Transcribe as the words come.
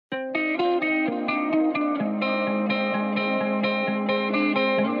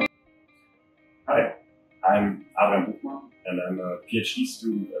PhD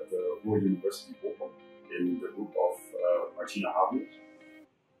student at the Ruhr-University Bochum in the group of Martina Havliet.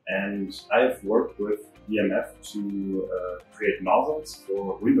 And I've worked with EMF to create nozzles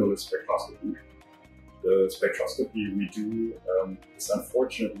for windowless spectroscopy. The spectroscopy we do is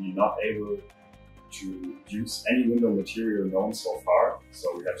unfortunately not able to use any window material known so far,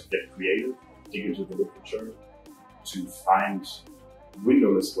 so we had to get creative, dig into the literature to find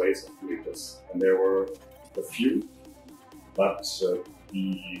windowless ways of doing this. And there were a few, but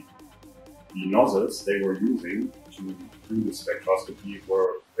the nozzles they were using to do the spectroscopy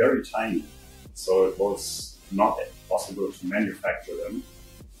were very tiny, so it was not possible to manufacture them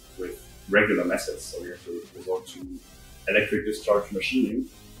with regular methods. So we have to resort to electric discharge machining,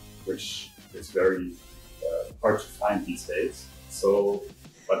 which is very hard to find these days. So,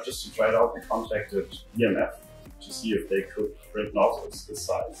 but just to try it out, we contacted EMF to see if they could print nozzles this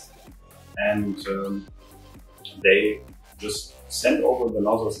size. And they just sent over the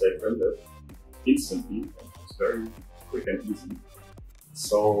nozzles they printed instantly. It's very quick and easy.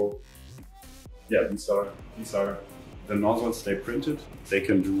 So yeah, these are the nozzles they printed. They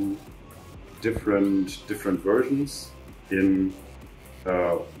can do different versions in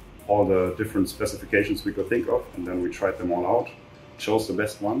all the different specifications we could think of, and then we tried them all out, chose the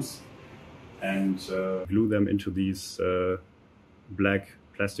best ones, and glue them into these black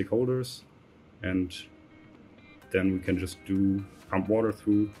plastic holders, and then we can just pump water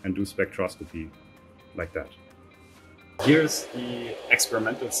through and do spectroscopy like that. Here's the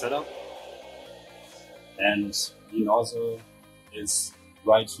experimental setup, and the nozzle is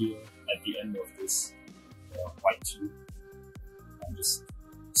right here at the end of this white tube. I'm just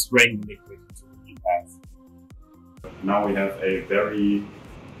spraying the liquid into the path. Now we have a very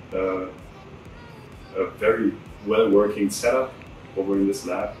well working setup over in this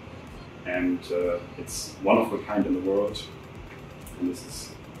lab, and it's one of a kind in the world, and this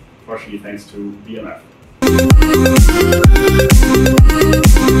is partially thanks to EMF.